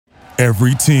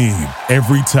Every team,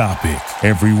 every topic,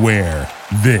 everywhere.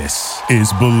 This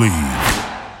is Believe.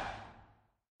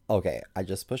 Okay, I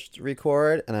just pushed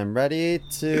record and I'm ready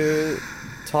to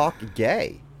talk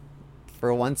gay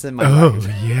for once in my life.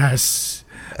 Oh, yes.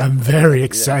 I'm very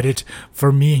excited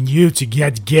for me and you to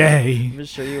get gay. I'm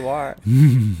sure you are.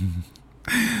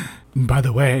 By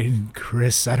the way,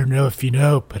 Chris, I don't know if you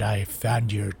know, but I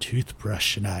found your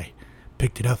toothbrush and I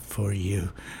picked it up for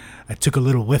you. I took a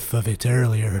little whiff of it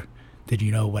earlier. Did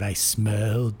you know what I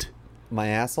smelled? My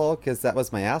asshole? Because that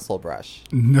was my asshole brush.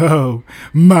 No,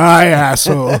 my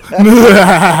asshole.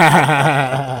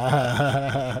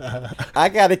 I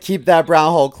gotta keep that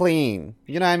brown hole clean.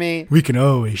 You know what I mean? We can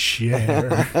always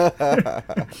share. All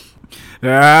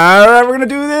right, we're going to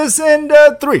do this in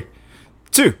 3,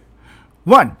 2,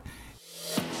 1.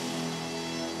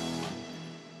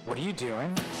 What are you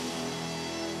doing?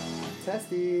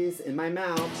 Testes in my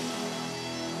mouth.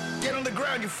 Get on the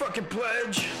ground, you fucking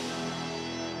pledge!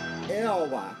 Ew.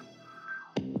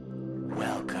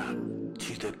 Welcome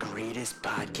to the greatest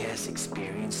podcast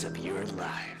experience of your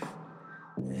life.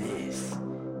 This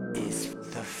is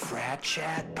the Frat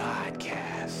Chat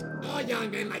Podcast. All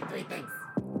young men like three things.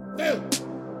 Food,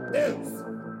 booze,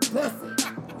 pussy.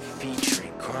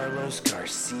 Featuring Carlos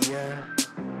Garcia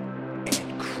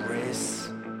and Chris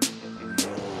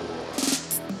Moore.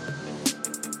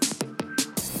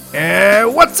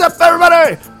 And what's up,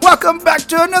 everybody? Welcome back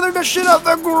to another edition of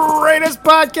the greatest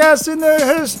podcast in the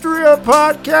history of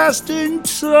podcasting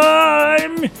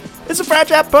time. It's a Frat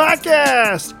Chat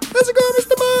Podcast. How's it going,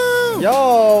 Mr. Mo?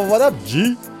 Yo, what up,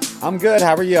 G? I'm good.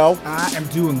 How are you? I am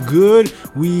doing good.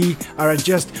 We are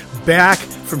just back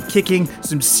from kicking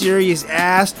some serious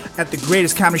ass at the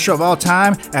greatest comedy show of all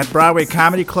time at Broadway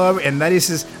Comedy Club, and that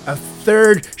is a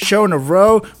third show in a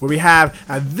row where we have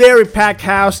a very packed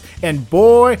house, and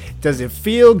boy, does it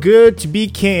feel good to be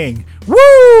king.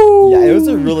 Woo! Yeah, it was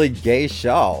a really gay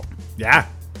show. Yeah,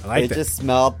 I liked it. It just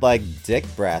smelled like dick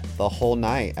breath the whole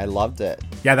night. I loved it.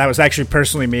 Yeah, that was actually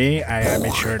personally me. I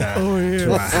made sure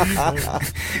to.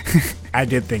 I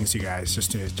did things, you guys,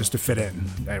 just to fit in.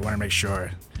 I want to make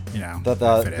sure, you know.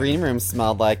 The green room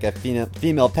smelled like a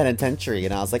female penitentiary,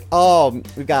 and I was like, oh,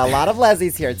 we've got a lot of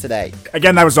lesbies here today.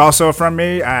 Again, that was also from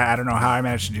me. I don't know how I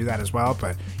managed to do that as well,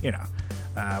 but, you know.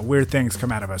 Weird things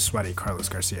come out of a sweaty Carlos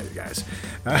Garcia, you guys.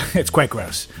 It's quite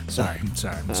gross. I'm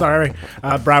sorry.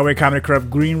 Broadway Comedy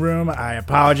Club Green Room, I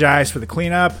apologize for the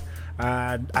cleanup.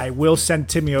 I will send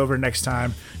Timmy over next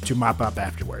time to mop up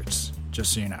afterwards,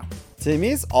 just so you know.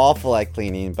 Timmy's awful at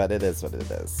cleaning, but it is what it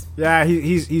is. Yeah,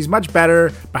 he's much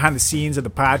better behind the scenes of the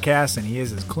podcast than he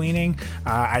is as cleaning.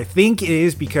 I think it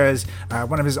is because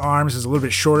one of his arms is a little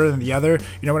bit shorter than the other.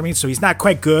 You know what I mean? So he's not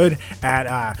quite good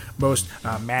at most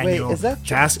manual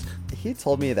tasks. He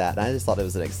told me that, and I just thought it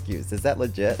was an excuse. Is that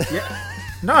legit? Yeah.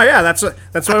 No, yeah, that's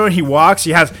why when he walks,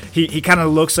 he kind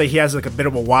of looks like he has like a bit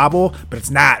of a wobble, but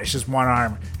it's not. It's just one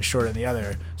arm is shorter than the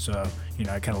other, so you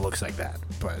know it kind of looks like that.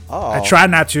 But I try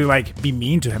not to like be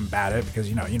mean to him about it because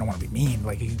you know you don't want to be mean.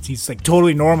 Like he's like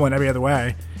totally normal in every other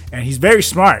way, and he's very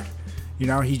smart. You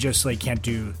know, he just like can't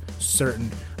do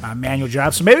certain manual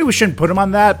jobs. So maybe we shouldn't put him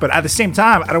on that. But at the same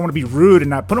time, I don't want to be rude and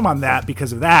not put him on that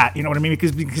because of that. You know what I mean?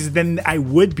 Because then I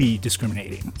would be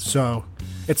discriminating. So.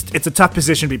 It's a tough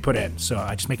position to be put in, so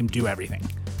I just make him do everything.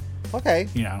 Okay.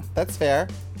 You know. That's fair.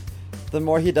 The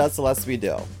more he does, the less we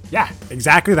do. Yeah,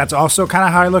 exactly. That's also kind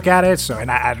of how I look at it. So, and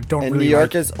I don't and really New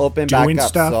York like is open back up,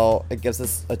 stuff. So it gives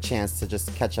us a chance to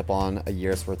just catch up on a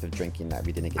year's worth of drinking that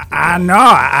we didn't get to do. I know.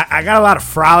 I got a lot of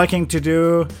frolicking to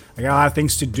do. I got a lot of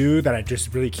things to do that I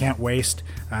just really can't waste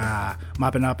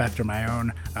mopping up after my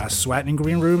own sweat in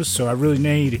green rooms. So I really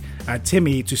need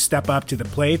Timmy to step up to the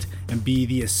plate and be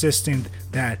the assistant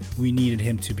that we needed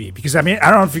him to be. Because, I mean, I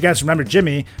don't know if you guys remember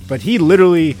Jimmy, but he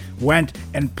literally went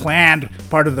and planned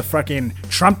part of the fucking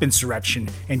Trump insurrection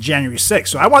in January 6th.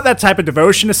 So I want that type of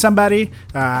devotion to somebody,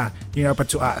 you know, but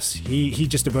to us. He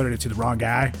just devoted it to the wrong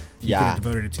guy. He could have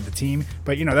devoted it to the team.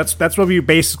 But, you know, that's what we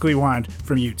basically want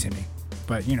from you, Timmy.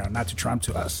 But, you know, not to Trump,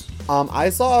 to us. I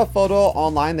saw a photo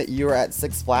online that you were at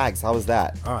Six Flags. How was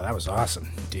that? Oh, that was awesome,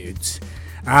 dudes.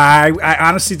 I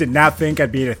honestly did not think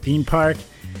I'd be at a theme park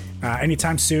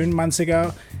anytime soon, months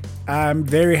ago. I'm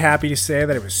very happy to say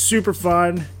that it was super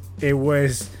fun. It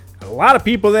was a lot of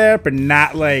people there, but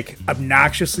not like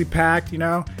obnoxiously packed, you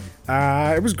know.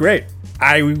 It was great.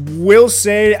 I will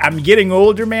say I'm getting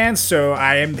older, man, so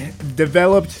I am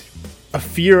developed a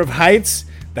fear of heights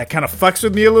that kind of fucks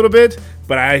with me a little bit,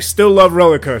 but I still love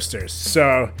roller coasters.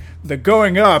 So The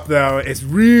going up, though, is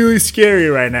really scary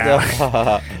right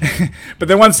now. But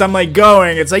then once I'm, like,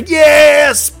 going, it's like,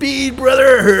 yeah, speed,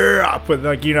 brother. Up with,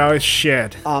 like, it's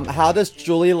shit. How does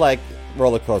Julie like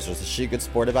roller coasters? Is she a good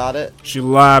sport about it? She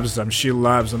loves them. She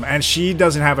loves them. And she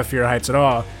doesn't have a fear of heights at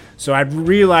all. So I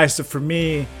realized that for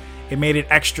me, it made it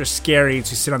extra scary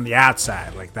to sit on the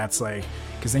outside. Like, that's, like...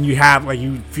 Because then you have, like,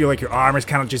 you feel like your arm is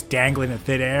kind of just dangling in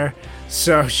thin air.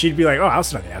 So she'd be like, oh, I'll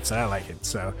sit on the outside. I like it.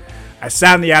 So... I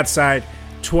sat on the outside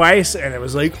twice, and it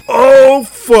was like, oh,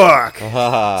 fuck.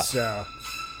 So,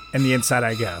 and the inside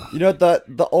I go.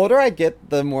 The older I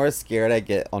get, the more scared I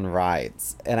get on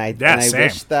rides. And I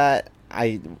wish that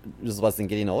I just wasn't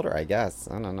getting older, I guess.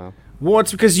 I don't know. Well,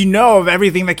 it's because you know of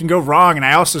everything that can go wrong, and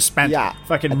I also spent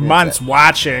fucking months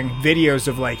watching videos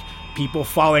of, like, people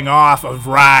falling off of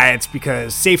rides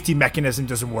because safety mechanism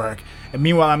doesn't work. And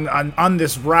meanwhile, I'm on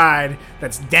this ride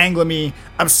that's dangling me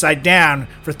upside down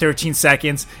for 13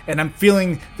 seconds, and I'm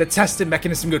feeling the tested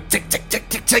mechanism go tick, tick, tick,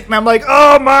 tick, tick, and I'm like,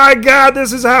 oh my God,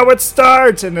 this is how it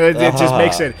starts. And it just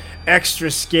makes it extra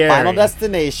scary. Final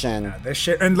Destination. This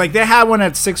shit. And, like, they have one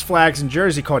at Six Flags in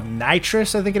Jersey called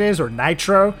Nitrous, I think it is, or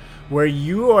Nitro, where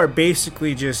you are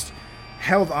basically just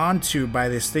held onto by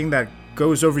this thing that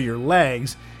goes over your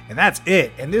legs. And that's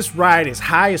it. And this ride is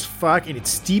high as fuck, and it's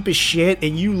steep as shit,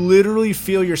 and you literally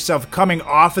feel yourself coming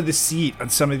off of the seat on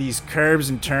some of these curves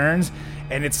and turns,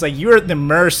 and it's like you're at the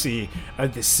mercy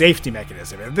of the safety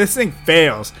mechanism. If this thing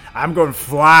fails, I'm going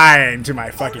flying to my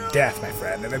fucking death, my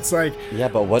friend. And it's like, yeah,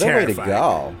 but what terrifying. A way to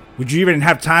go. Would you even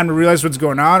have time to realize what's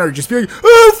going on, or just be like,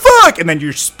 oh, fuck, and then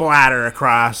you splatter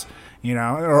across,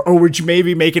 or would you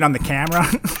maybe make it on the camera?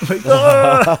 Like,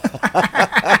 oh.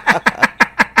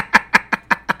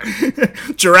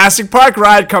 Jurassic Park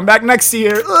ride, come back next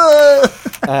year.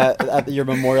 At your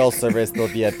memorial service, there'll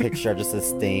be a picture of just a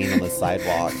stain on the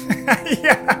sidewalk.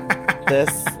 Yeah.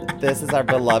 This is our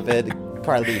beloved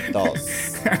Carlitos.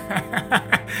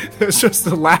 It's just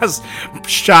the last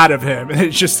shot of him, and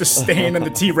it's just a stain on the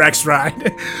T-Rex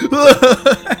ride.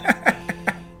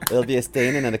 It'll be a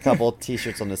stain and then a couple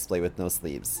t-shirts on display with no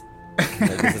sleeves.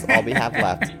 This is all we have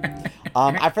left.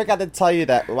 I forgot to tell you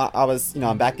that I was,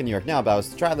 I'm back in New York now, but I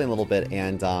was traveling a little bit,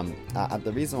 and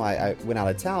the reason why I went out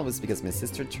of town was because my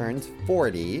sister turned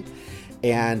 40,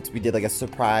 and we did like a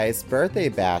surprise birthday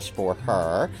bash for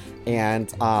her, and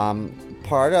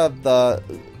part of the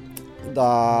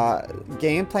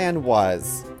game plan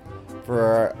was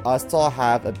for us to all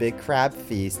have a big crab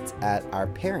feast at our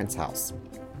parents' house.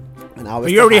 And I was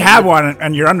but you already have one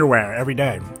on your underwear every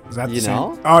day. Is that the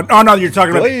same? Oh, no, you're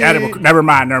talking about the edible. Never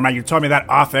mind. You told me that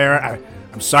off air.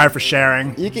 I'm sorry for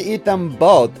sharing. You can eat them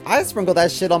both. I sprinkle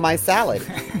that shit on my salad.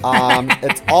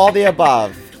 It's all the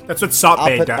above. That's what Salt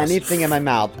Bae does. I'll put anything in my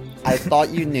mouth. I thought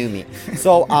you knew me.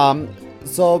 So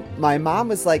my mom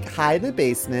was like, hide in the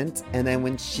basement, and then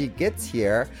when she gets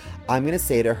here, I'm going to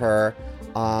say to her,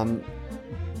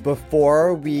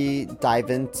 before we dive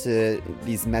into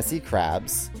these messy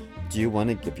crabs, do you want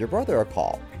to give your brother a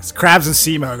call? Crabs and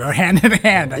SEMO go hand in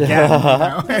hand. I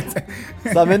get it.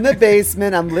 So I'm in the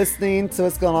basement. I'm listening to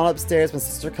what's going on upstairs. My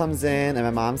sister comes in, and my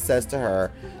mom says to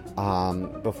her,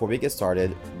 before we get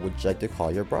started, would you like to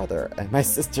call your brother? And my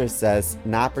sister says,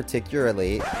 not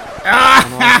particularly. And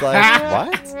I was like,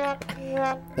 what?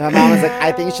 And my mom was like,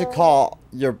 I think you should call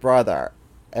your brother.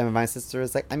 And my sister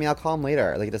was like, I'll call him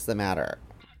later. Like, it doesn't matter.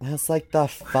 And I was like, the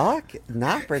fuck?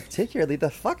 Not particularly.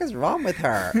 The fuck is wrong with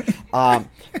her?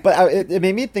 But it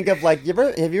made me think of, like, have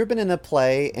you ever been in a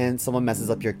play and someone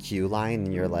messes up your cue line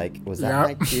and you're like, was that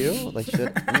my cue? Like,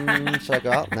 should I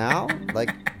go out now?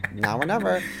 Like, now or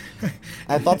never.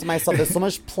 I thought to myself, there's so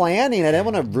much planning. I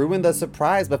didn't want to ruin the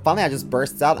surprise. But finally, I just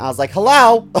burst out and I was like,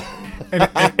 hello.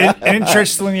 and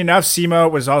interestingly enough,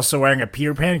 SEMO was also wearing a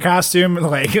Peter Pan costume,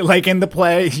 like in the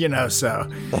play, so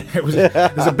it was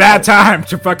a bad time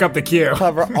to fuck up the cue.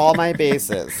 Cover all my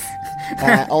bases.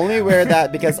 And I only wear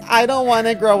that because I don't want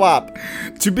to grow up.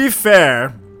 To be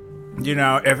fair,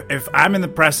 if I'm in the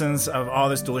presence of all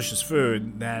this delicious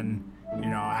food, then,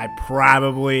 I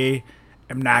probably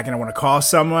am not going to want to call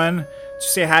someone to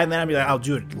say hi, and then I'll be like, I'll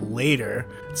do it later.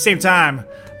 At the same time,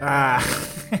 wah,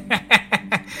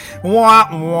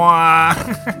 wah.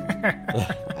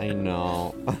 I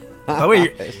know. Oh,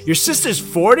 wait, your sister's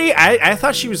 40? I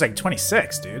thought she was like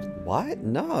 26, dude. What?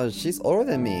 No, she's older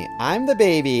than me. I'm the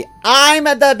baby. I'm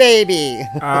the baby.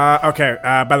 Okay.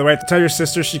 By the way, tell your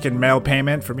sister she can mail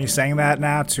payment for me saying that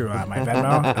now to my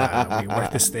Venmo. We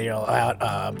work this deal out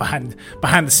behind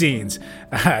the scenes.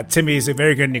 Timmy is a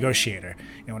very good negotiator.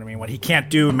 You know what I mean? What he can't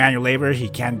do manual labor, he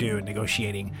can do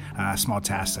negotiating small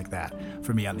tasks like that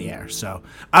for me on the air. So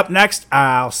up next,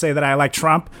 I'll say that I like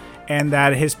Trump and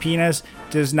that his penis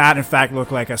does not, in fact,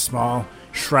 look like a small,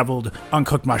 shriveled,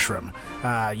 uncooked mushroom.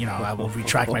 I will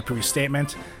retract my previous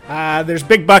statement. There's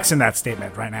big bucks in that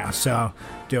statement right now, so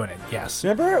doing it, yes.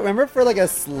 Remember for like a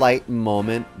slight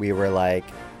moment, we were like,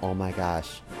 oh my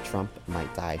gosh, Trump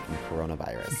might die from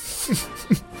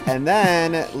coronavirus. And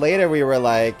then later we were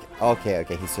like, okay,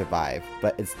 he survived,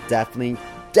 but it's definitely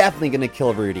gonna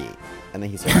kill Rudy. And then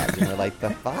he survived, and we're like, the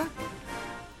fuck?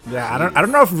 Yeah, I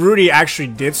don't know if Rudy actually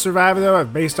did survive though,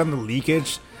 based on the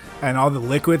leakage and all the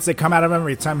liquids that come out of him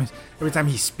every time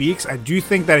he speaks. I do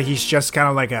think that he's just kind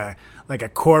of like a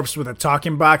corpse with a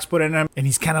talking box put in him, and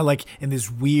he's kind of like in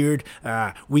this weird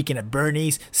Weekend at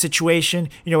Bernie's situation.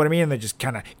 You know what I mean? And they just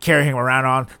kind of carry him around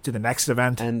on to the next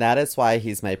event. And that is why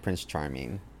he's my Prince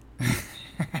Charming.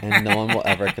 And no one will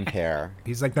ever compare.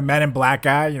 He's like the Men in Black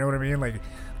guy. You know what I mean? Like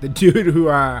the dude who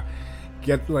I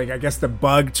guess the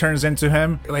bug turns into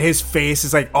him. Like his face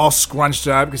is like all scrunched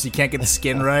up because he can't get the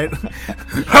skin right.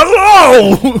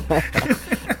 Hello!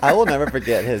 I will never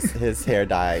forget his hair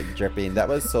dye dripping. That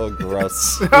was so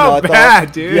gross. So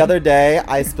bad, dude. The other day,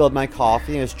 I spilled my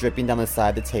coffee and it was dripping down the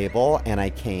side of the table, and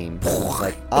I came. I was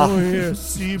like, oh yeah,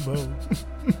 SIBO.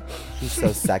 He's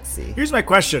so sexy. Here's my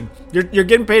question. You're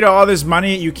getting paid all this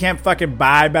money. You can't fucking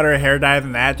buy better hair dye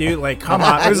than that, dude. Like, come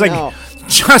on. It was like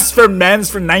Just for Men's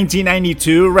from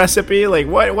 1992 recipe. Like,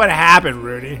 what happened,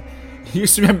 Rudy? You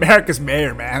used to be America's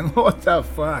mayor, man. What the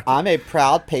fuck? I'm a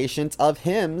proud patient of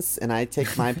Hims, and I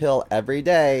take my pill every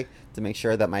day to make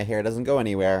sure that my hair doesn't go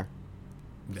anywhere.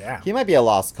 Yeah. He might be a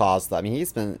lost cause, though. I mean,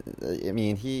 he's been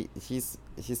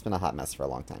a hot mess for a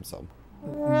long time, so.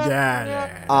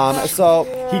 Yeah. So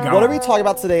what are we talking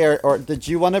about today, or did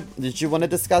you want to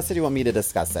discuss it? Or do you want me to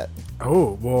discuss it?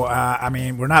 Oh well, I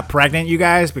mean, we're not pregnant, you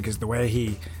guys, because the way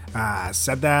he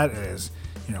said that is,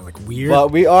 like weird.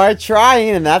 But we are trying,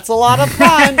 and that's a lot of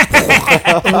fun.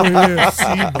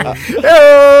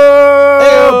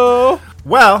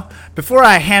 Well, before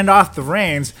I hand off the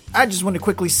reins, I just want to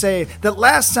quickly say that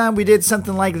last time we did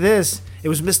something like this, it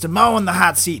was Mr. Mo in the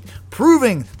hot seat,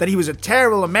 proving that he was a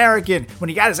terrible American when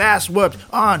he got his ass whooped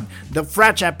on the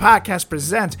Frat Chat Podcast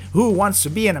presents Who Wants to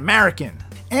Be an American?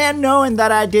 And knowing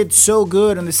that I did so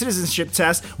good on the citizenship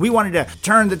test, we wanted to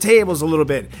turn the tables a little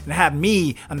bit and have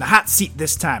me on the hot seat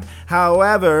this time.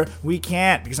 However, we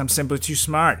can't because I'm simply too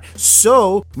smart.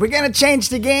 So, we're going to change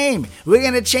the game. We're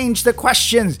going to change the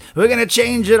questions. We're going to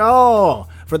change it all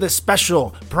for this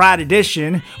special Pride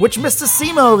edition, which Mr.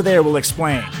 Simo over there will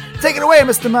explain. Take it away,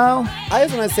 Mr. Mo. I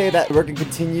just want to say that we're going to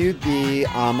continue the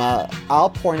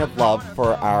outpouring of love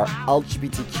for our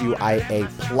LGBTQIA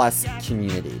plus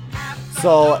community.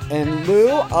 So in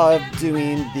lieu of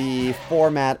doing the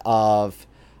format of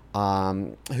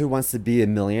Who Wants to Be a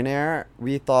Millionaire,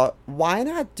 we thought, why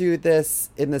not do this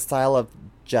in the style of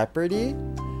Jeopardy?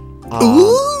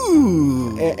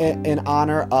 Ooh! In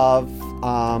honor of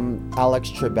Alex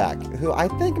Trebek, who I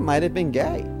think might have been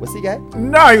gay. Was he gay?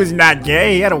 No, he was not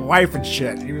gay. He had a wife and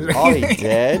shit. He was... Oh, he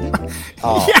did?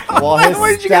 Oh, yeah, well,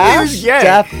 his stash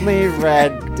definitely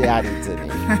read daddy to me.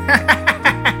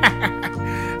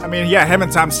 I mean, yeah, him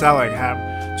and Tom Selleck have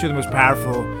two of the most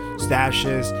powerful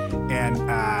stashes in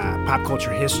pop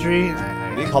culture history.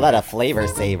 We call that a flavor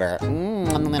saver.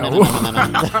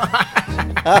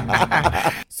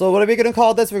 So what are we going to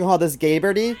call this? We're going to call this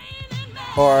Jeopardy?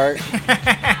 Or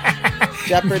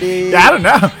Jeopardy? I don't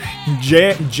know.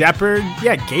 Jeopardy?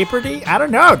 Yeah, Jeopardy? I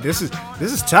don't know. This is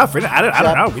tough. I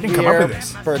don't know. We didn't come up with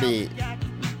this.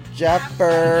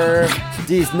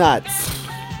 Jeopardy's nuts.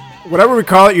 Whatever we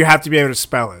call it, you have to be able to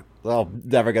spell it. Well,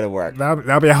 never going to work.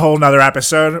 That'll be a whole nother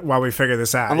episode while we figure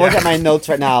this out. I'm looking at my notes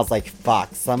right now. I was like,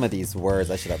 fuck, some of these words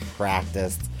I should have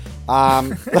practiced.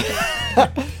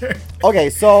 Okay,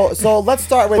 so let's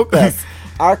start with this.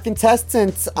 Our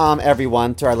contestant,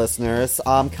 everyone, to our listeners,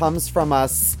 comes from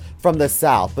the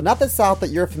South, but not the South that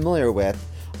you're familiar with.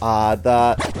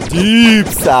 The deep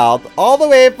South, all the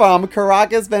way from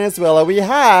Caracas, Venezuela, we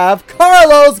have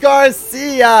Carlos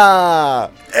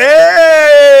Garcia.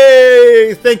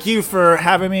 Hey! Thank you for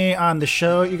having me on the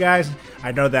show, you guys.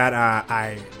 I know that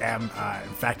I am,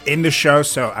 in fact, in the show,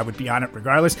 so I would be on it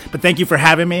regardless. But thank you for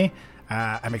having me.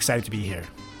 I'm excited to be here.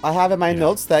 I have in my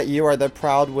notes that you are the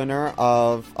proud winner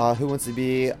of Who Wants to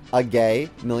Be a Gay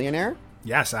Millionaire?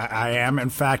 Yes, I am, in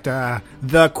fact,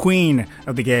 the queen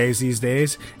of the gays these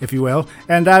days, if you will.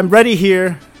 And I'm ready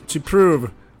here to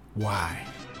prove why.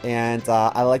 And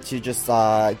I'd like to just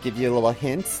give you a little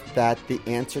hint that the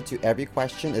answer to every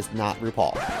question is not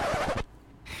RuPaul.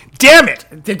 Damn it!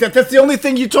 That's the only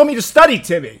thing you told me to study,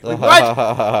 Timmy. Like,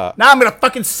 what? Now I'm gonna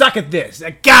fucking suck at this.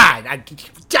 God,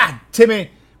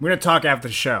 Timmy, we're gonna talk after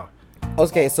the show.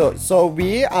 Okay, so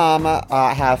we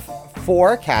have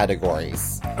 4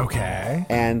 categories. Okay.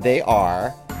 And they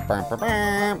are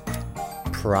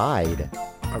Pride.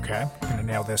 Okay, gonna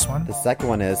nail this one. The second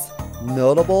one is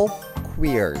Notable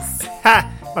Queers.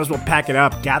 Ha! Might as well pack it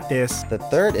up. Got this. The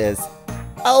third is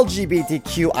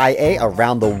LGBTQIA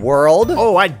around the world.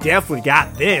 Oh, I definitely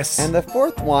got this. And the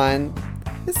fourth one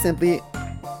is simply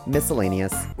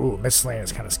miscellaneous. Ooh,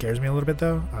 miscellaneous kind of scares me a little bit,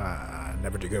 though.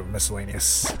 Never do good with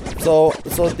miscellaneous. So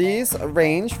these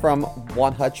range from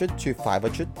 100 to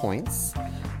 500 points.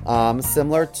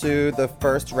 Similar to the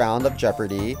first round of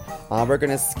Jeopardy. We're going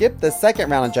to skip the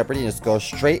second round of Jeopardy and just go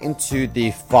straight into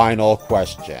the final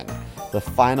question. The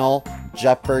final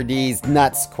Jeopardy's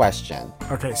nuts question.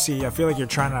 Okay, see, I feel like you're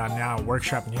trying to now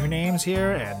workshop new names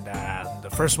here, and the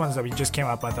first ones that we just came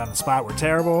up with on the spot were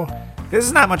terrible. This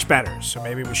is not much better, so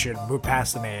maybe we should move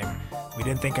past the name. We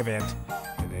didn't think of it.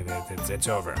 It's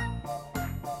over.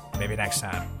 Maybe next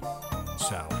time.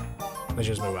 So, let's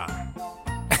just move on.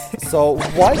 So,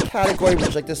 what category would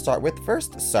you like to start with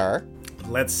first, sir?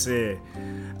 Let's see.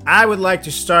 I would like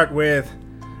to start with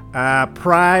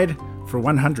Pride for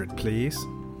 100, please.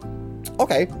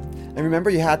 Okay. And remember,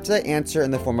 you had to answer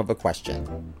in the form of a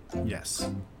question. Yes.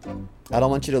 I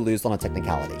don't want you to lose on a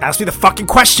technicality. Ask me the fucking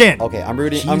question. Okay, I'm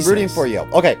rooting Jesus. for you.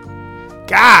 Okay.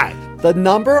 God. The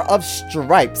number of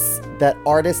stripes that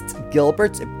artist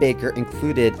Gilbert Baker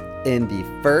included in the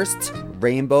first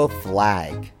rainbow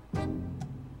flag.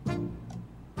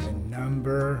 The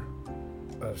number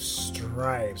of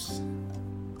stripes.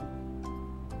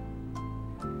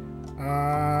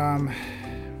 I'm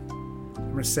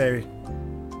gonna say,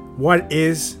 what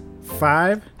is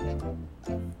 5?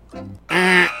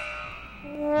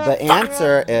 The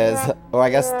answer is, or I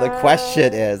guess the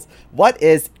question is, what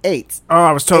is 8? Oh,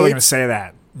 I was totally gonna say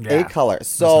that. Yeah. 8 colors.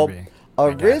 So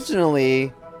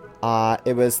originally,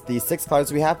 it was the 6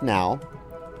 colors we have now,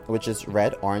 which is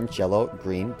red, orange, yellow,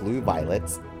 green, blue, violet.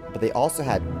 But they also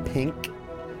had pink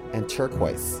and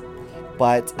turquoise.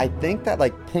 But I think that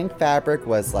like pink fabric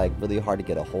was like really hard to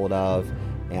get a hold of.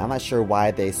 And I'm not sure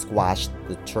why they squashed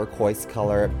the turquoise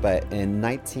color, but in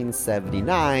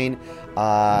 1979,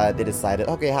 they decided,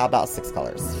 okay, how about 6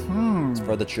 colors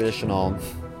for the traditional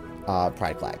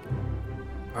pride flag?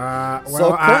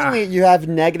 So currently, you have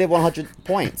negative 100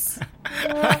 points.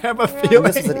 I have a feeling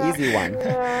this is an easy one.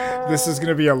 This is going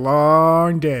to be a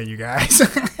long day, you guys.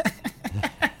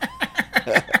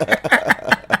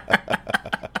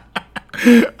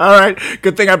 All right,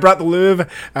 good thing I brought the lube.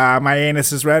 My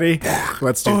anus is ready.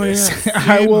 Let's do this. Yeah.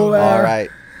 I will. All right.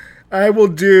 I will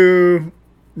do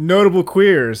notable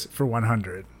queers for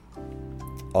 100.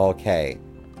 Okay.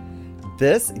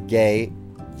 This gay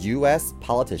U.S.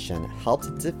 politician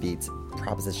helped defeat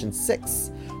Proposition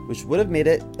 6, which would have made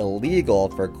it illegal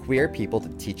for queer people to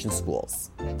teach in schools.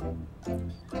 I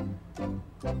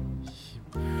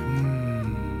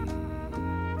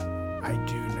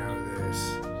do know this.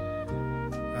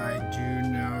 I do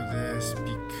know this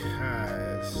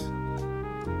because...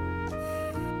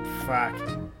 Fuck.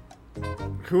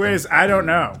 Who is? I don't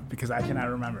know, because I cannot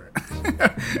remember.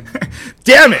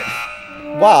 Damn it!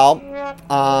 Well,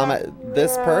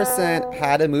 this person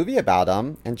had a movie about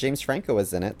him, and James Franco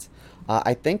was in it.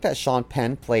 I think that Sean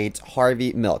Penn played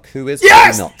Harvey Milk. Who is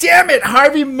Harvey Milk? Damn it!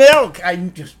 Harvey Milk! I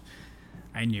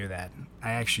knew that.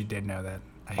 I actually did know that.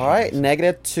 All right,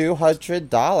 negative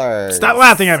 $200. Stop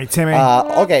laughing at me, Timmy.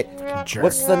 Okay, Jerk.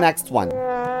 what's the next one?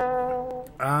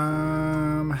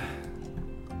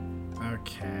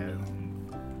 Okay.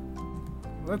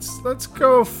 Let's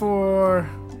go for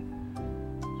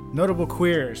notable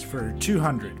queers for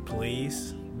 200,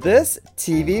 please. This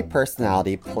TV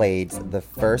personality played the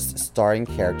first starring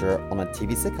character on a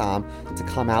TV sitcom to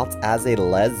come out as a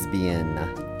lesbian.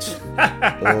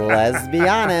 Let's be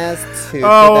honest.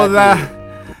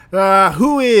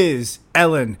 Who is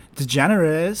Ellen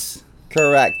DeGeneres?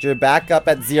 Correct. You're back up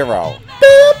at 0.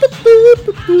 I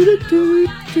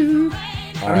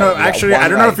don't know. Actually, I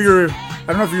don't know if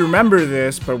you remember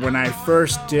this, but when I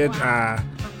first did the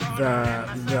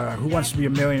Who Wants to Be a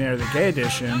Millionaire, the gay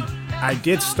edition, I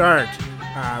did start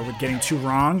with getting 2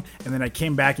 wrong, and then I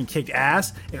came back and kicked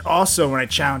ass. And also when I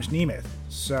challenged Nemeth.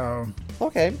 So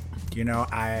okay. You know,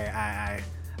 I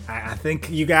think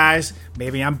you guys,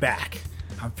 maybe I'm back.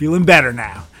 I'm feeling better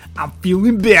now. I'm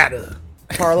feeling better.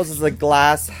 Carlos is a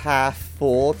glass half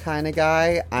full kind of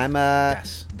guy. I'm a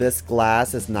Yes. this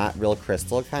glass is not real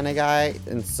crystal kind of guy,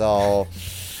 and so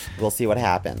we'll see what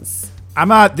happens.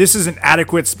 This is an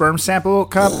adequate sperm sample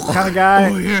cup kind of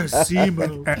guy. Oh, yeah,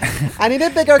 Simo. I need a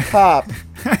bigger cup.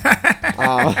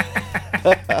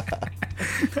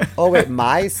 Oh wait,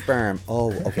 my sperm.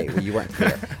 Oh, okay. Well, you weren't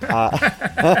clear.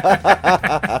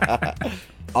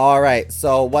 All right.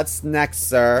 So what's next,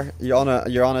 sir? You're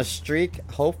on a streak.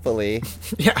 Hopefully.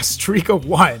 Yeah, streak of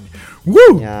 1.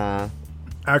 Woo! Yeah.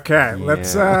 Okay,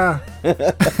 let's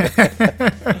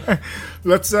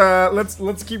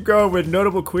keep going with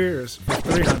notable queers for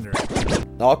 300.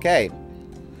 Okay.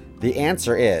 The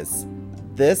answer is,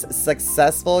 this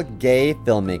successful gay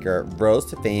filmmaker rose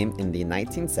to fame in the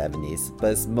 1970s,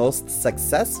 but his most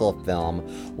successful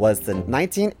film was the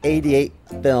 1988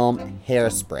 film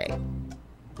Hairspray.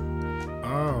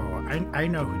 Oh, I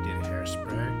know who did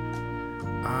Hairspray.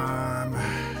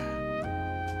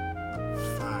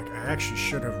 Fuck, I actually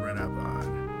should have read up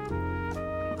on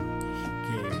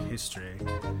gay history.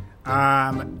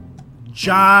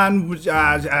 John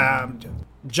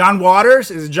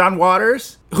Waters? Is it John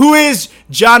Waters? Who is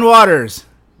John Waters?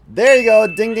 There you go.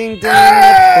 Ding, ding, ding.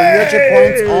 300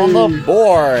 points on the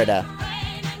board.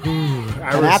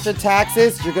 And after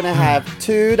taxes, you're going to have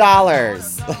 $2.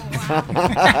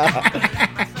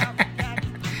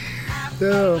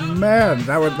 Oh man,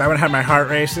 that would have my heart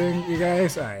racing, you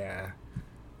guys. I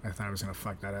thought I was gonna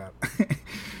fuck that up.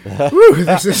 Woo,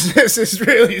 this is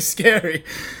really scary,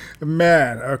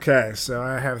 man. Okay, so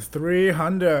I have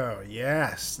 300.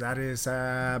 Yes, that is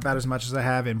about as much as I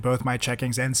have in both my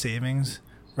checkings and savings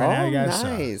right now, you guys.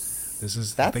 Nice. So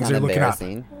That's things not are looking up.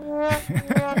 embarrassing.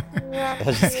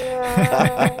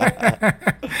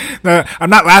 No,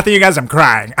 I'm not laughing, you guys. I'm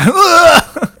crying.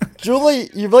 Julie,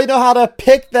 you really know how to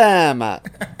pick them.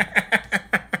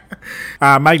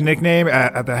 My nickname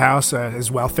at the house is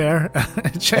Welfare.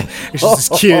 It's just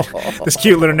this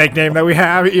cute little nickname that we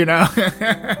have, you know.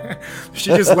 She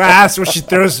just laughs when she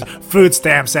throws food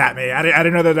stamps at me. I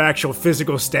didn't know that they're actual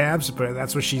physical stamps, but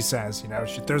that's what she says. You know,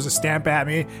 she throws a stamp at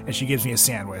me and she gives me a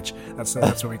sandwich. That's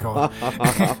what we call it.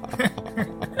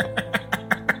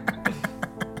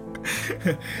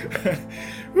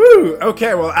 Woo!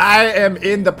 Okay, well, I am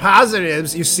in the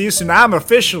positives, you see, so now I'm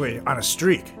officially on a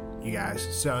streak, you guys.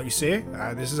 So, you see,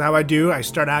 this is how I do. I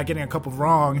start out getting a couple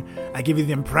wrong. I give you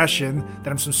the impression that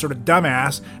I'm some sort of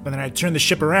dumbass, but then I turn the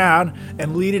ship around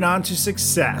and lead it on to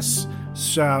success.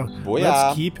 So,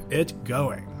 let's keep it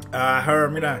going. However,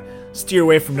 I'm going to steer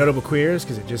away from notable queers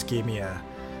because it just gave me a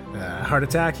heart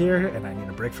attack here, and I need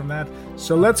a break from that.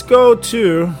 So, let's go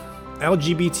to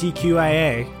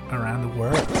LGBTQIA around the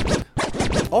world.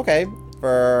 Okay,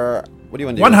 for what do you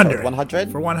want to do? 100.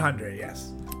 100? For 100,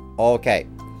 yes. Okay.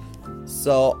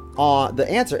 So, the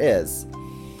answer is,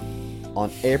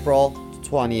 on April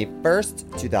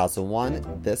 21st,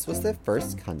 2001, this was the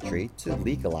first country to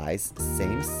legalize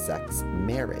same-sex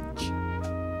marriage.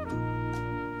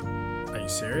 Are you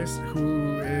serious?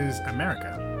 Who is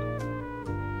America?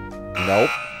 Nope.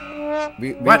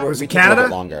 What? Was it Canada? A little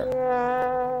bit longer.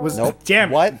 Nope. Damn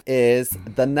it. What is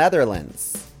the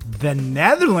Netherlands? The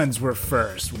Netherlands were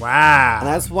first. Wow. And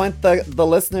I just want the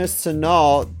listeners to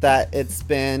know that it's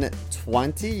been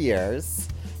 20 years.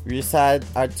 We just had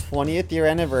our 20th year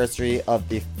anniversary of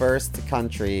the first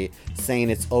country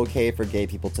saying it's okay for gay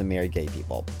people to marry gay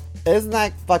people. Isn't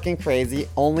that fucking crazy?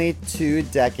 Only 2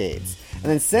 decades. And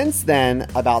then since then,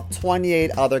 about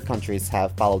 28 other countries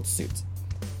have followed suit,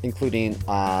 including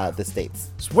the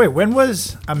States. So wait, when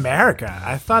was America?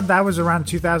 I thought that was around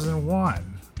 2001.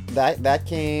 That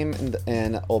came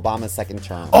in Obama's second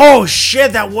term. Oh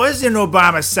shit, that was in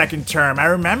Obama's second term. I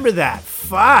remember that.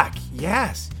 Fuck,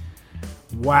 yes.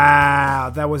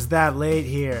 Wow, that was that late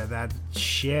here. That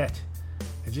shit.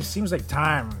 It just seems like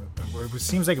time. It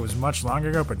seems like it was much longer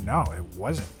ago, but no, it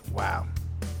wasn't. Wow.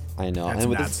 I know. That's and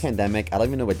with nuts. this pandemic, I don't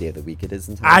even know what day of the week it is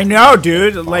until I know,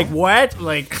 dude. Like what?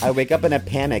 Like I wake up in a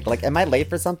panic. Like, am I late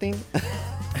for something?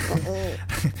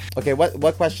 Okay,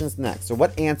 what question's next? Or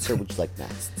what answer would you like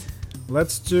next?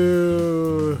 Let's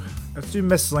do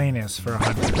miscellaneous for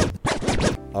 100.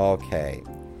 Okay.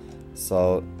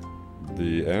 So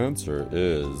the answer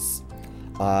is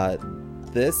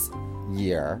this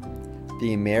year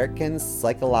the American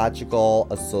Psychological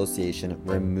Association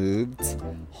removed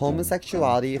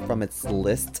homosexuality from its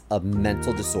list of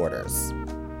mental disorders.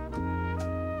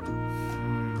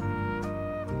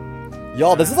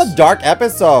 Y'all, this is a dark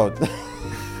episode.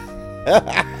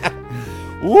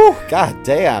 Woo, god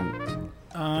damn.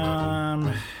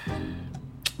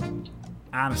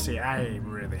 Honestly, I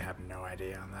really have no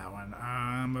idea on that one.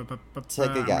 Take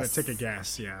a I'm guess. gonna take a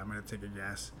guess. Yeah, I'm gonna take a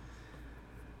guess.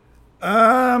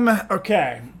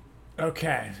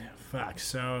 Okay. Fuck.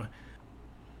 So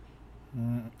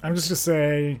I'm just gonna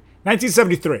say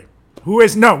 1973. What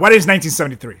is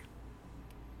 1973?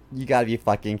 You gotta be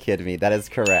fucking kidding me. That is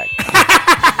correct. Did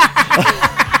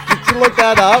you look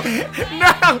that up?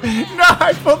 No,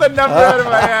 I pulled the number out of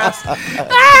my ass.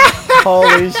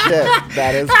 Holy shit.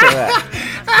 That is correct.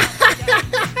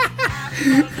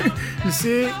 You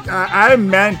see, I'm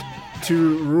meant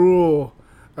to rule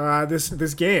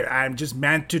this game. I'm just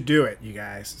meant to do it, you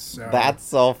guys. So That's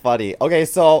so funny. Okay,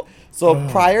 so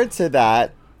prior to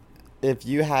that, if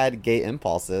you had gay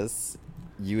impulses,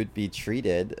 you would be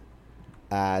treated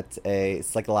at a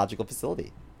psychological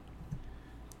facility.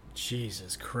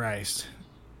 Jesus Christ.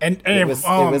 And It was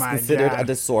my considered God. a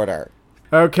disorder.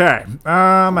 Okay.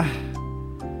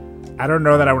 I don't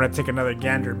know that I want to take another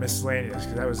gander miscellaneous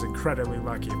because I was incredibly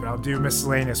lucky, but I'll do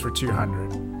miscellaneous for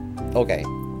 200. Okay.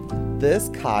 This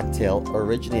cocktail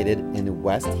originated in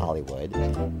West Hollywood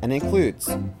and includes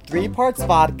 3 parts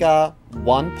vodka,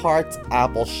 1 part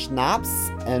apple schnapps,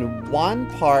 and 1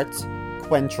 part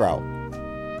Cointreau.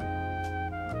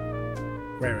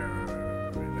 Wait.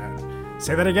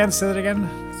 Say that again. So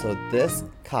this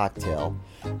cocktail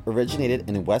originated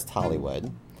in West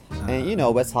Hollywood, and you know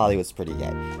West Hollywood's pretty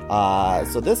gay.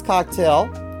 So this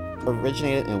cocktail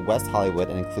originated in West Hollywood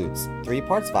and includes 3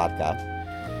 parts vodka,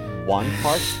 1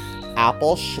 part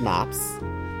apple schnapps,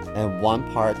 and 1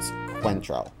 part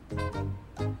Cointreau.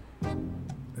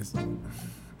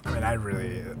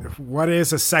 What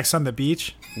is a sex on the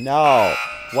beach? No,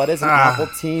 what is an apple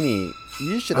teeny?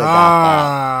 You should have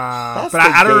got that.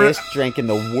 That's the gayest drink in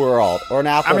the world, or an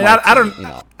apple. I don't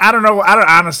know.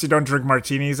 I honestly don't drink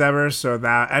martinis ever. So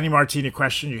that any martini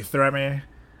question you throw at me,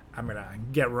 I'm gonna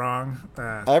get wrong.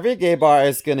 Every gay bar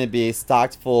is gonna be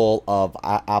stocked full of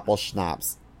apple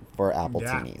schnapps for apple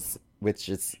teenies, which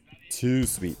is too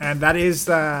sweet. And that is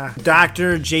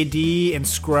Dr. JD in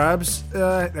Scrubs.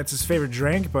 That's his favorite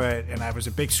drink. And I was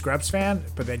a big Scrubs fan,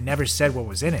 but they never said what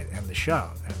was in it in the show,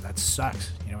 and that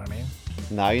sucks. You know what I mean?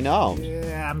 Now you know.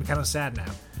 Yeah, I'm kind of sad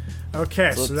now.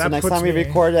 Okay, so that next puts time we me...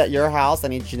 record at your house, I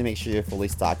need you to make sure you're fully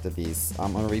stocked of these.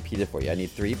 I'm going to repeat it for you. I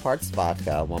need 3 parts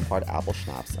vodka, 1 part apple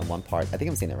schnapps, and 1 part, I think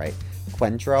I'm saying it right,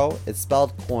 Cointreau. It's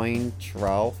spelled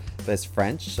Cointreau, but it's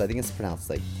French, so I think it's pronounced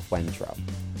like Cointreau.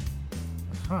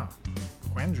 Huh.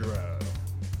 Cointreau.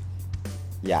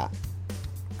 Yeah.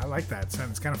 I like that.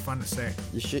 It's kind of fun to say.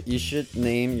 You should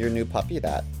name your new puppy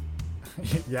that.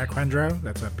 Yeah, Cointreau.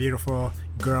 That's a beautiful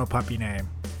girl puppy name.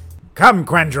 Come,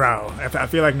 Cointreau. I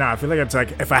feel like it's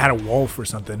like if I had a wolf or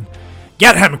something.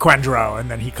 Get him, Cointreau,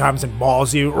 and then he comes and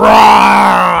mauls you.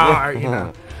 Roar! You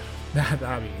know,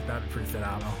 that'd be pretty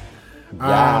phenomenal.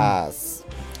 Yes.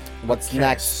 What's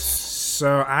next?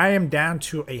 So I am down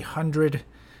to $100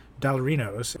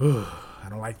 dollarinos. Ooh, I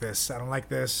don't like this. Let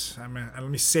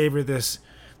me savor this.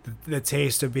 The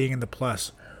taste of being in the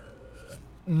plus.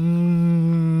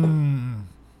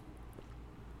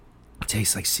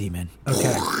 Tastes like semen.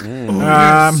 Okay.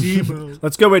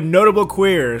 Let's go with notable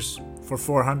queers for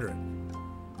 400.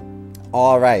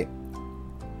 All right.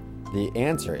 The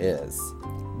answer is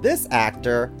this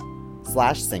actor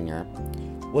 / singer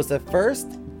was the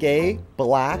first gay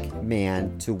black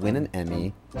man to win an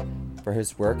Emmy for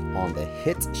his work on the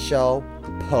hit show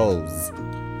Pose.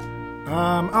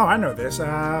 I know this.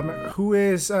 Who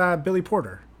is Billy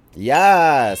Porter?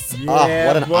 Yes. Yeah,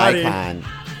 what an buddy. icon.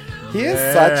 He is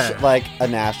such like a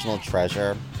national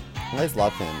treasure. I always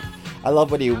love him. I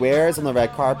love what he wears on the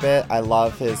red carpet. I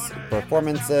love his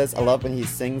performances. I love when he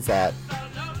sings at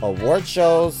award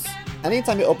shows.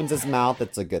 Anytime he opens his mouth,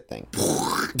 it's a good thing. For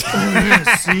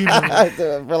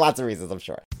lots of reasons, I'm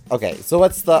sure. Okay, so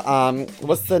what's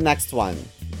the next one?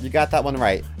 You got that one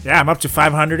right. Yeah, I'm up to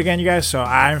 500 again, you guys. So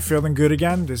I'm feeling good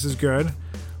again. This is good.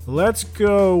 Let's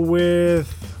go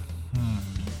with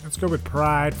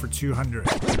Pride for 200.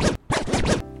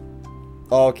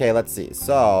 Okay, let's see.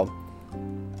 So,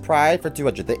 Pride for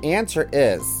 200. The answer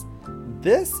is,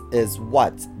 this is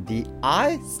what the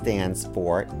I stands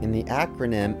for in the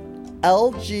acronym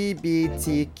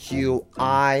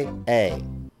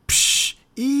LGBTQIA. Psh,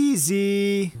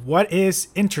 easy. What is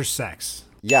intersex?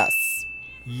 Yes.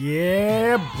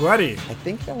 Yeah, buddy. I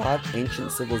think a lot of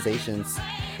ancient civilizations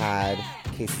had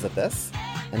cases of this,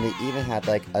 and they even had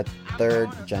like a third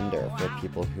gender for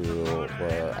people who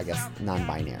were, I guess,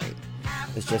 non-binary.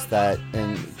 It's just that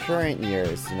in current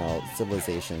years,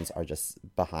 civilizations are just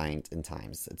behind in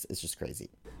times. It's just crazy.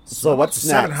 So what's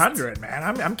next? 700, man.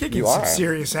 I'm kicking some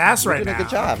serious ass right now. You're doing a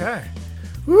good job. Okay.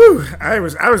 Whew, I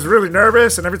was really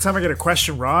nervous, and every time I get a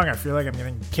question wrong, I feel like I'm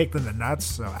getting kicked in the nuts.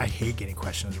 So I hate getting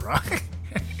questions wrong.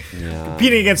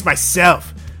 Competing against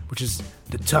myself, which is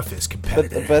the toughest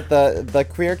competitor. But the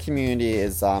queer community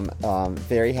is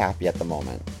very happy at the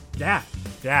moment. Yeah.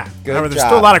 Good However, there's job.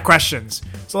 still a lot of questions.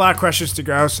 There's a lot of questions to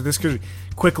go, so this could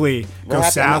quickly go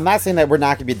south. I'm not saying that we're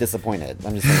not going to be disappointed.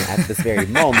 I'm just saying at this very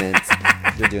moment,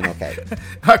 you're doing okay.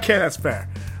 Okay, that's fair.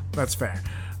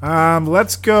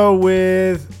 Let's go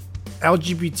with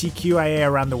LGBTQIA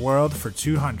around the world for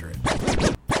 200.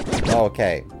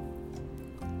 Okay.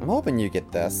 I'm hoping you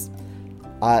get this.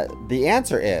 The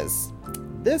answer is,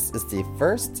 this is the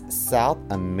first South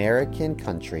American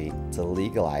country to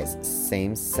legalize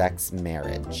same-sex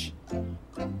marriage.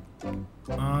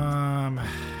 I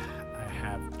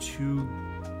have two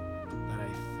that I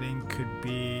think could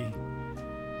be.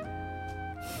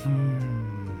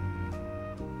 And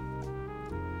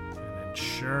it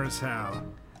sure as hell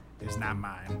is not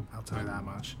mine. I'll tell you that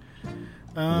much.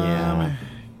 Yeah.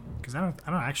 Because I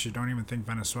don't even think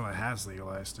Venezuela has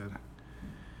legalized it.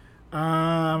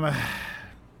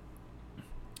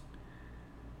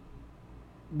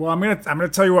 Well, I'm gonna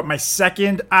tell you what my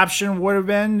second option would have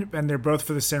been, and they're both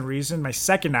for the same reason. My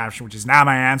second option, which is not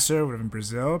my answer, would have been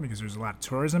Brazil because there's a lot of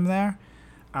tourism there.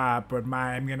 But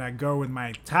I'm gonna go with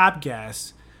my top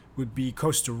guess would be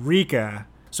Costa Rica.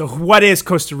 So what is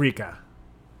Costa Rica?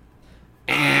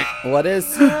 What is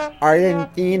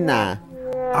Argentina?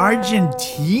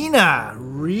 Argentina,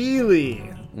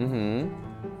 really? Mm-hmm.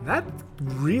 That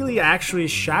really actually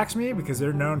shocks me because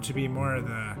they're known to be more of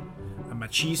the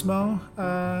machismo.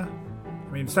 I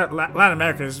mean, it's not, Latin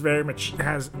America has very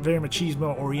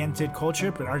machismo-oriented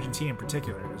culture, but Argentina in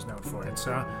particular is known for it.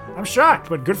 So I'm shocked,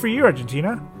 but good for you,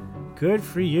 Argentina. Good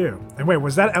for you. And wait,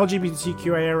 was that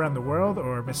LGBTQIA around the world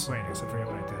or miscellaneous? I forget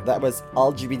what I did. That was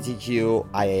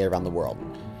LGBTQIA around the world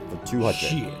for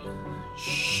 200.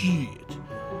 Shit.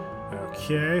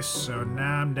 Okay, so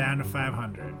now I'm down to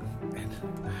 500.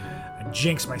 I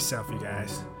jinxed myself, you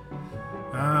guys.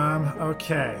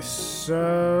 Okay,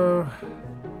 so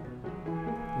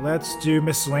let's do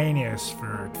miscellaneous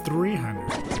for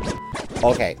 300.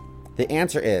 Okay, the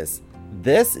answer is,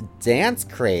 this dance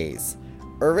craze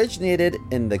originated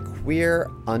in the queer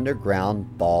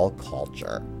underground ball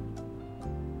culture.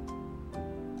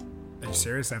 Are you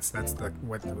serious? That's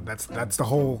the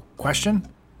whole question?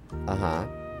 Uh-huh.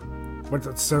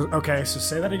 So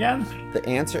say that again. The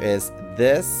answer is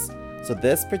this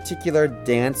particular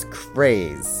dance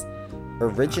craze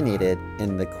originated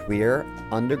in the queer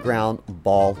underground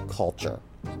ball culture.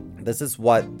 This is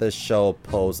what the show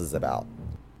poses about.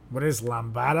 What is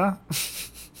lambada?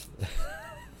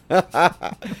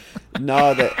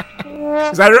 No,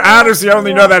 I honestly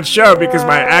only know that show because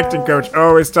my acting coach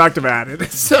always talked about it.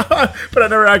 So, but I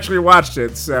never actually watched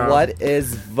it. So what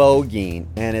is voguing?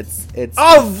 And it's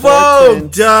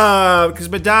Vogue, duh, because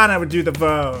Madonna would do the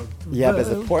Vogue. Yeah, but it's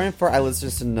important for our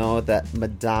listeners to know that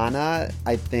Madonna,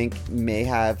 I think, may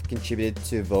have contributed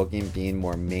to voguing being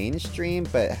more mainstream,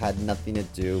 but had nothing to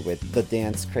do with the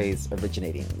dance craze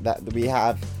originating. That we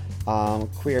have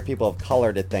queer people of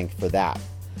color to thank for that.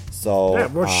 So yeah,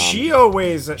 well, she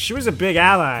was a big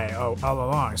ally all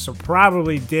along, so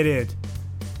probably did it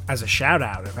as a shout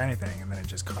out, if anything, and then it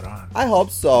just caught on. I hope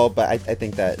so, but I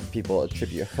think that people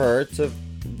attribute her to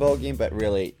voguing, but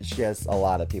really she has a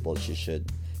lot of people she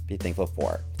should be thankful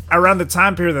for. Around the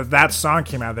time period that song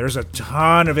came out, there's a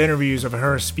ton of interviews of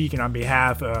her speaking on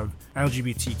behalf of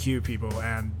LGBTQ people,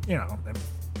 and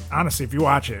honestly, if you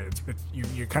watch it,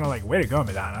 you're kind of like, way to go,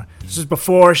 Madonna. This is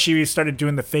before she started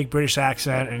doing the fake British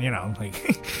accent, and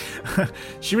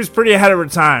she was pretty ahead of her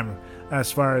time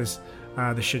as far as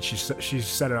the shit she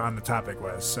said on the topic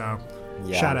was. So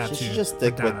yeah, shout out to she should just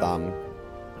stick Madonna.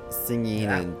 with singing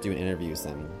and doing interviews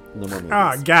and no more movies.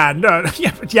 Oh God, no,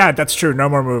 yeah, that's true. No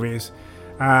more movies.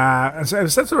 So that's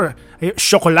sort of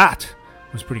Chocolat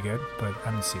was pretty good, but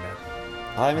I didn't see that.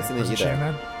 I haven't seen it Wasn't she in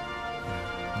either. that?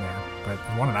 Yeah, but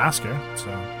it won an Oscar. So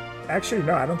actually,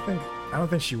 no, I don't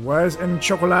think she was in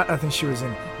Chocolat. I think she was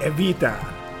in Evita,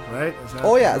 right?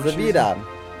 Oh yeah, Zavita.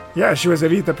 Yeah, she was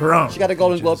Evita Perón. She got a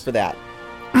Golden Globe for that.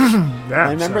 Yeah,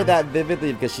 I remember that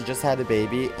vividly because she just had a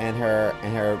baby and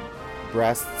her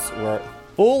breasts were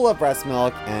full of breast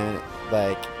milk and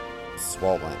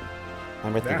swollen. I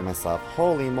remember thinking to myself,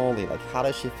 holy moly, how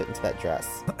does she fit into that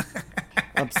dress?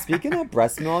 Speaking of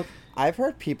breast milk, I've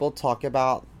heard people talk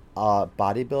about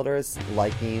bodybuilders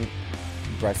liking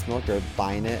breast milk or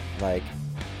buying it on the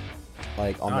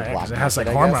black market. It has I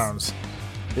guess, hormones.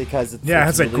 because it's it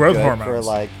has really growth good hormones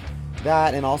for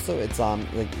that, and also it's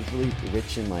it's really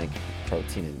rich in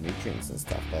protein and nutrients and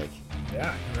stuff.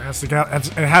 Yeah,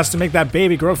 it has to make that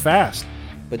baby grow fast.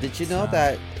 But did you know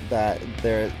that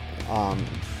there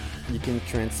you can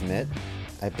transmit?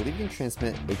 I believe you can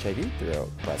transmit HIV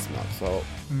through breast milk. So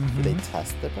do they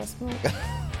test the breast milk?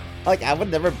 Like, I would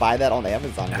never buy that on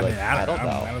Amazon. I don't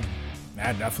know.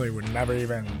 I definitely would never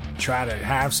even try to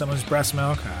have someone's breast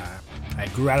milk. I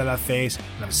grew out of that phase.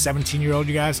 I'm a 17-year-old,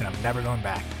 you guys, and I'm never going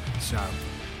back. So,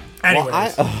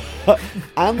 anyways. Well,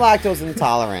 I'm lactose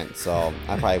intolerant, so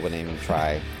I probably wouldn't even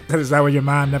try. Is that why your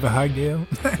mom never hugged you?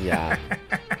 Yeah.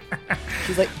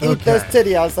 She's like, eat those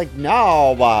titties. I was like,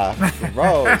 no,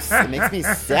 gross. It makes me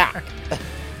sick.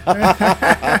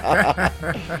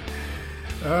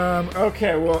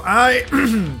 Okay, well, I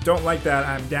don't like that.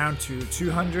 I'm down to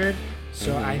 200,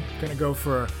 so I'm going to go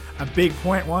for a big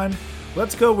point one.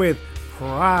 Let's go with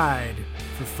Pride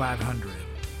for 500.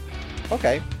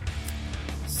 Okay.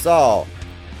 So.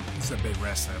 This is a big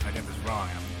wrestler. If I get this wrong,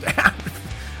 I'm down.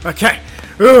 Okay.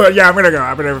 Ooh, yeah, I'm going to go.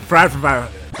 I'm going to Pride for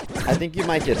 500. I think you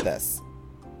might get this.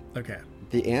 Okay.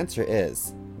 The answer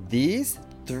is, these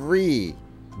 3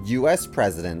 U.S.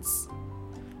 presidents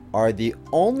are the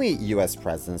only U.S.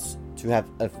 presidents to have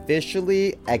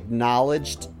officially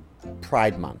acknowledged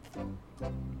Pride Month.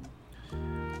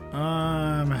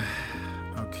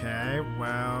 Okay,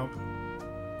 well,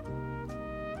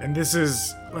 and this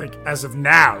is like as of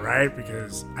now, right?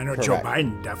 Because I know Correct. Joe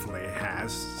Biden definitely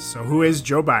has. So who is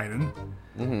Joe Biden?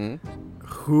 Mm-hmm.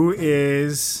 Who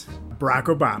is Barack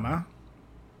Obama?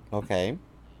 Okay.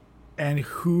 And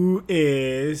who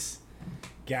is,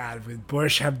 God, would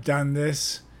Bush have done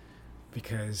this?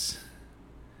 Because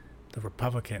the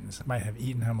Republicans might have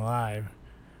eaten him alive.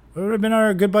 It would have been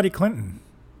our good buddy Clinton.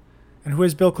 And who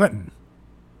is Bill Clinton?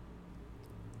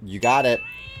 You got it.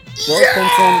 Bill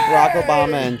Clinton, Barack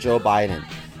Obama, and Joe Biden.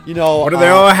 You know, What do they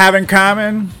all have in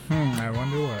common? I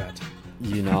wonder what.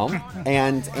 You know,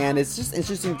 and it's just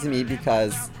interesting to me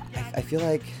because I feel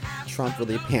like Trump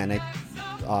really panicked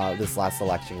this last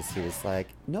election because he was like,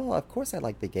 no, of course I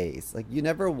like the gays. Like, you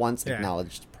never once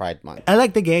acknowledged Pride Month. I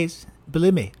like the gays.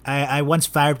 Believe me, I once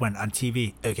fired one on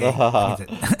TV. Okay.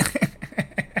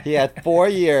 He had 4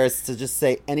 years to just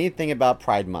say anything about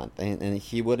Pride Month, and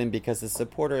he wouldn't because his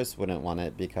supporters wouldn't want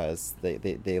it because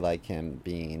they like him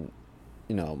being,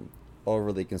 you know,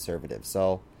 overly conservative.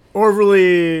 So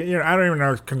Overly, I don't even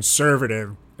know if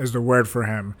conservative is the word for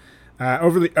him.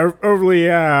 Overly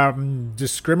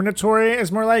discriminatory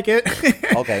is more like it.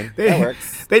 Okay, that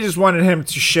works. They just wanted him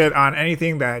to shit on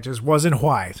anything that just wasn't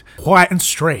white and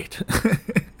straight.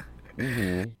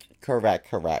 Mm-hmm.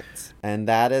 Correct. And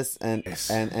that is and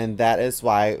that is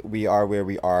why we are where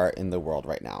we are in the world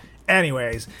right now.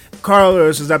 Anyways,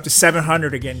 Carlos is up to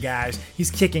 700 again, guys.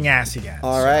 He's kicking ass again.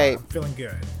 All right. I'm feeling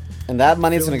good. And that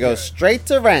money's going to go straight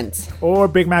to rent. Or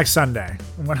Big Mac Sunday.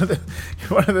 One of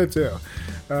the two.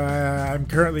 I'm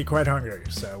currently quite hungry,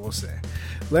 so we'll see.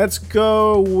 Let's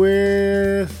go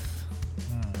with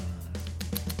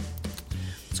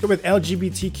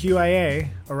LGBTQIA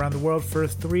around the world for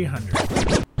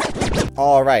 300.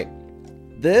 All right.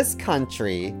 This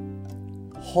country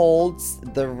holds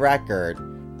the record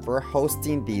for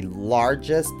hosting the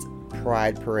largest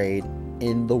pride parade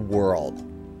in the world.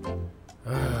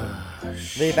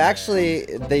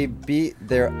 They beat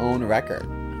their own record.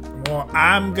 Well,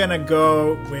 I'm gonna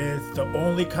go with the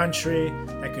only country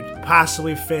that could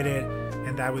possibly fit it,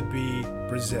 and that would be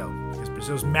Brazil. Because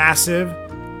Brazil's massive,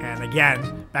 and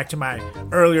again, back to my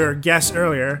guess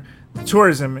earlier, the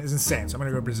tourism is insane, so I'm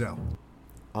gonna go Brazil.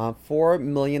 4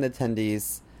 million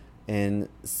attendees in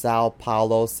Sao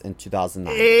Paulo in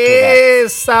 2009. Hey,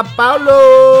 Sao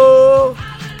Paulo!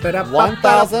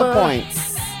 1,000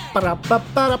 points. And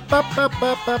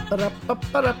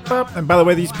by the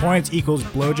way, these points equals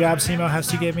blowjob Simo has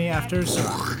to give me after, so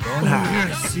we're going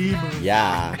high.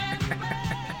 Yeah.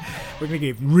 We're gonna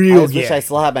get real I wish I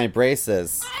still had my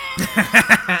braces.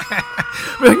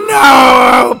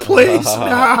 No, please,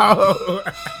 no.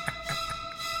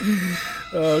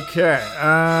 Okay,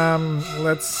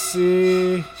 let's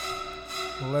see.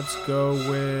 Let's go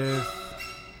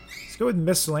with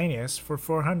miscellaneous for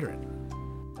 400.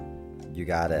 You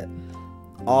got it.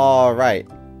 All right.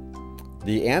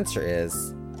 The answer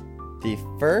is the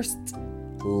first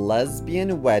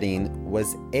lesbian wedding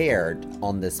was aired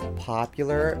on this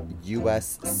popular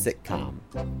U.S. sitcom.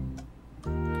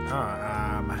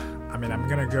 I'm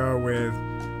gonna go with,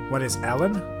 what is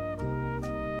Ellen?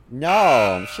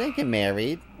 No, she didn't get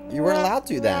married. You weren't allowed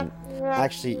to then.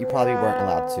 Actually, you probably weren't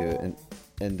allowed to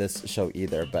in this show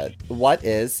either. But what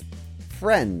is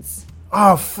Friends?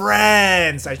 Oh,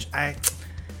 Friends! I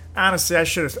honestly, I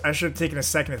should have taken a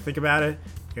second to think about it,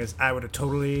 because I would have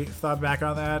totally thought back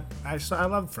on that. I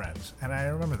love Friends, and I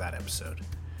remember that episode.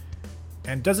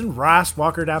 And doesn't Ross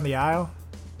walk her down the aisle?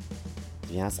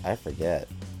 Yes, I forget.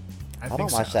 I think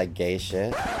don't watch so. that gay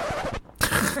shit.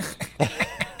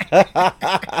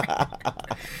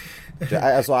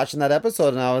 I was watching that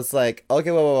episode and I was like,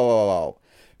 okay, whoa.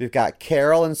 We've got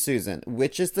Carol and Susan.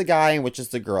 Which is the guy and which is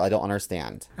the girl? I don't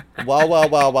understand. Wow.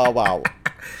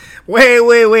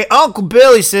 Wait. Uncle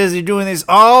Billy says you're doing this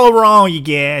all wrong, you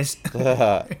guys.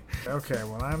 Okay,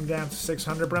 well, I'm down to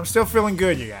 600, but I'm still feeling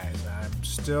good, you guys. I'm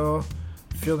still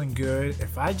feeling good.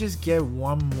 If I just get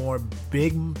one more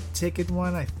big ticket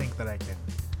one, I think that I can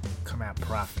come out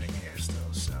profiting here still.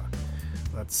 So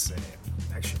let's see.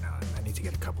 Actually, no, I need to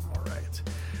get a couple more right.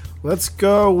 Let's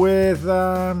go with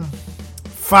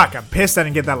fuck, I'm pissed I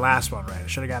didn't get that last one right. I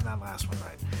should have gotten that last one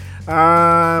right.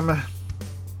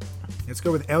 Let's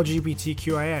go with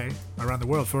LGBTQIA around the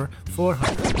world for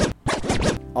 400.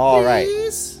 All right.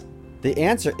 Please? The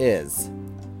answer is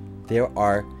there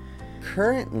are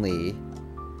currently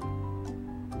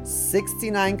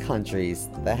 69 countries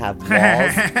that have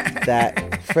laws that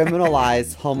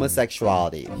criminalize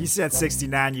homosexuality. He said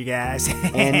 69, you guys.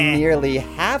 And nearly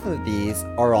half of these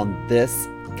are on this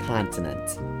continent.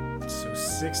 So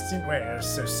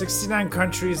 69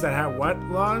 countries that have what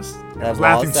laws? That I was have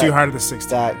laughing laws too that- hard at the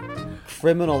 69. That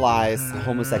criminalize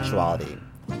homosexuality.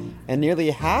 And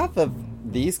nearly half of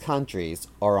these countries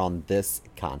are on this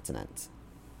continent.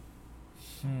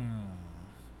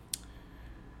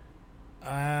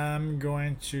 I'm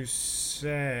going to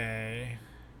say,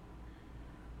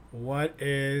 what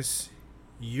is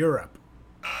Europe?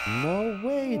 No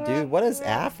way, dude. What is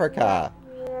Africa?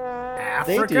 Africa?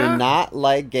 They do not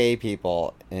like gay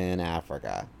people in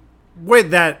Africa.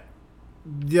 Wait, that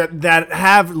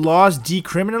have laws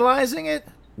decriminalizing it?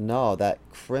 No, that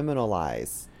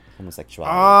criminalize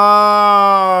homosexuality.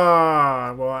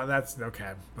 Oh, well, that's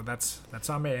okay. But that's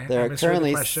on me. There I are misread the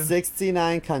currently question.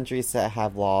 69 countries that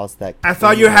have laws that I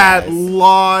thought you had criminalize-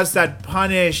 laws that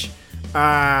punish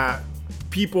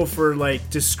people for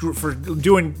for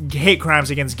doing hate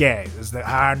crimes against gays. Is that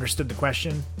how I understood the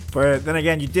question? But then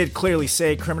again, you did clearly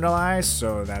say criminalize,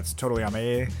 so that's totally on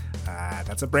me.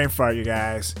 That's a brain fart, you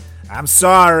guys. I'm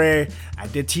sorry. I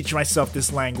did teach myself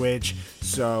this language,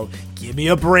 so give me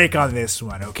a break on this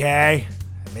one, okay?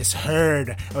 I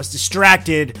misheard. I was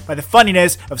distracted by the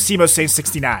funniness of Simo saying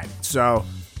 69, so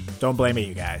don't blame me,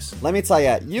 you guys. Let me tell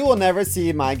you, you will never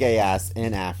see my gay ass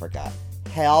in Africa.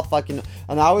 Hell fucking...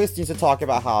 And I always used to talk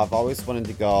about how I've always wanted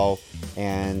to go,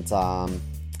 and,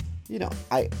 you know,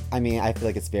 I mean, I feel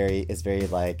like it's very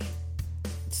like...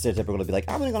 stereotypical to be like,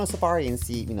 I'm gonna go on a safari and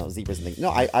see, you know, zebras and things. No,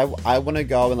 I want to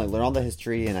go and like learn all the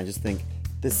history, and I just think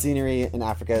the scenery in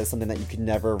Africa is something that you could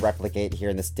never replicate here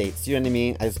in the States. You know what I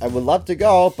mean? I would love to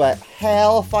go, but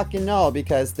hell fucking no,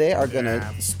 because they are gonna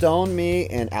stone me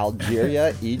in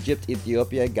Algeria, Egypt,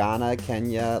 Ethiopia, Ghana,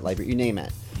 Kenya, Liberia, you name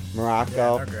it,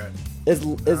 Morocco. Yeah, no good. Is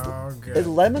good.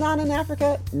 Lebanon in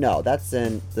Africa? No, that's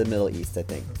in the Middle East, I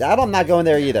think. I'm not going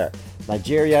there either.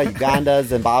 Nigeria, Uganda,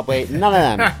 Zimbabwe, none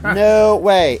of them. No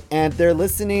way. And they're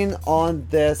listening on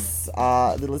this.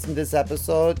 They're listening to this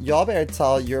episode. Y'all better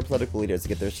tell your political leaders to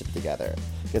get their shit together,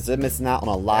 because they're missing out on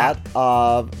a lot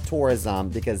of tourism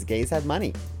because gays have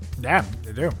money. Yeah,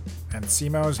 they do. And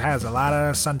Simo's has a lot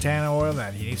of Santana oil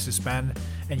that he needs to spend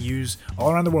and use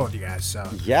all around the world, you guys. So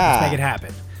Yeah. let's make it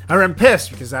happen. I'm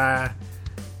pissed because that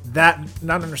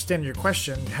not understanding your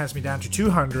question has me down to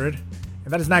 200,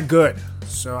 and that is not good.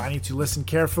 So I need to listen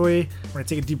carefully. I'm going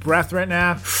to take a deep breath right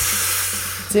now.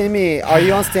 Timmy, are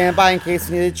you on standby in case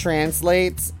you need to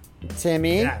translate?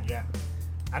 Timmy? Yeah.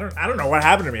 I don't know what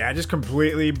happened to me. I just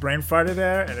completely brain farted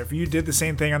there, and if you did the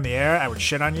same thing on the air, I would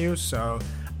shit on you. So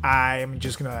I'm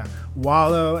just going to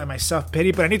wallow in my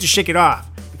self-pity, but I need to shake it off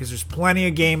because there's plenty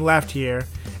of game left here.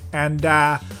 And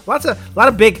a lot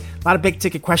of big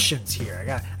ticket questions here. I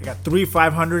got 3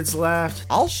 500s left.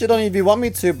 I'll shit on you if you want me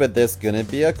to, but there's gonna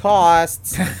be a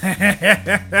cost. That's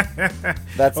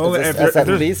at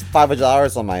least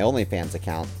 $500 on my OnlyFans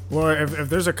account. Well, if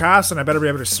there's a cost, then I better be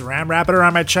able to saran wrap it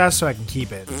around my chest so I can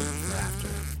keep it for after.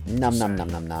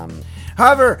 Num.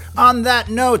 However, on that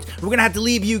note, we're going to have to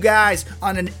leave you guys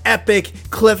on an epic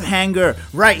cliffhanger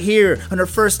right here on our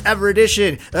first ever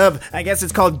edition of, I guess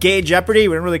it's called Gay Jeopardy.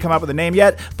 We didn't really come up with a name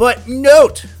yet, but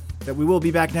note that we will be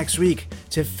back next week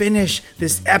to finish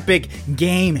this epic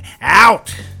game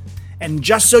out. And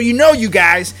just so you know, you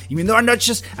guys, even though I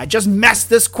just messed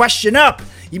this question up,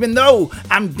 even though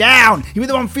I'm down, even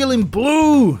though I'm feeling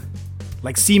blue,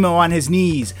 like Simo on his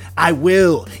knees, I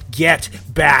will get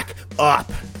back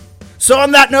up. So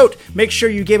on that note, make sure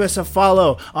you give us a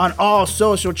follow on all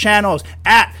social channels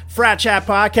at Frat Chat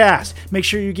Podcast. Make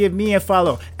sure you give me a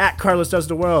follow at Carlos Does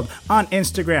the World on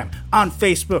Instagram, on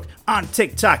Facebook, on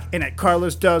TikTok, and at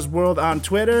Carlos Does World on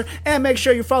Twitter. And make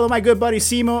sure you follow my good buddy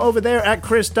Simo over there at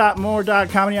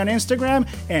chris.moore.comedy on Instagram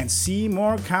and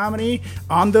Seymour Comedy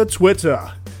on the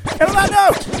Twitter. And on that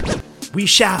note, we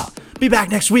shall be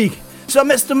back next week. So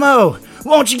Mr. Mo,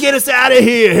 won't you get us out of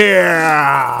here?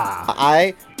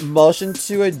 I motion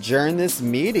to adjourn this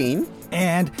meeting.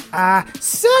 And I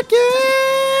second.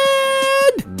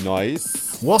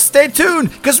 Nice. Well, stay tuned,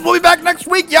 because we'll be back next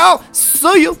week, y'all.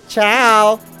 See you.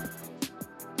 Ciao.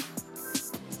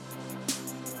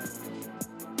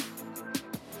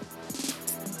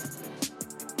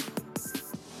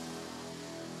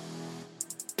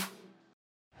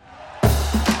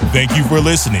 Thank you for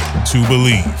listening to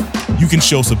Believe. You can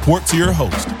show support to your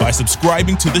host by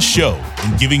subscribing to the show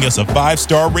and giving us a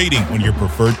 5-star rating on your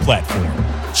preferred platform.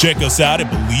 Check us out at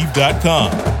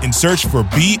Believe.com and search for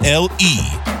BLEAV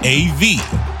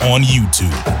on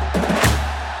YouTube.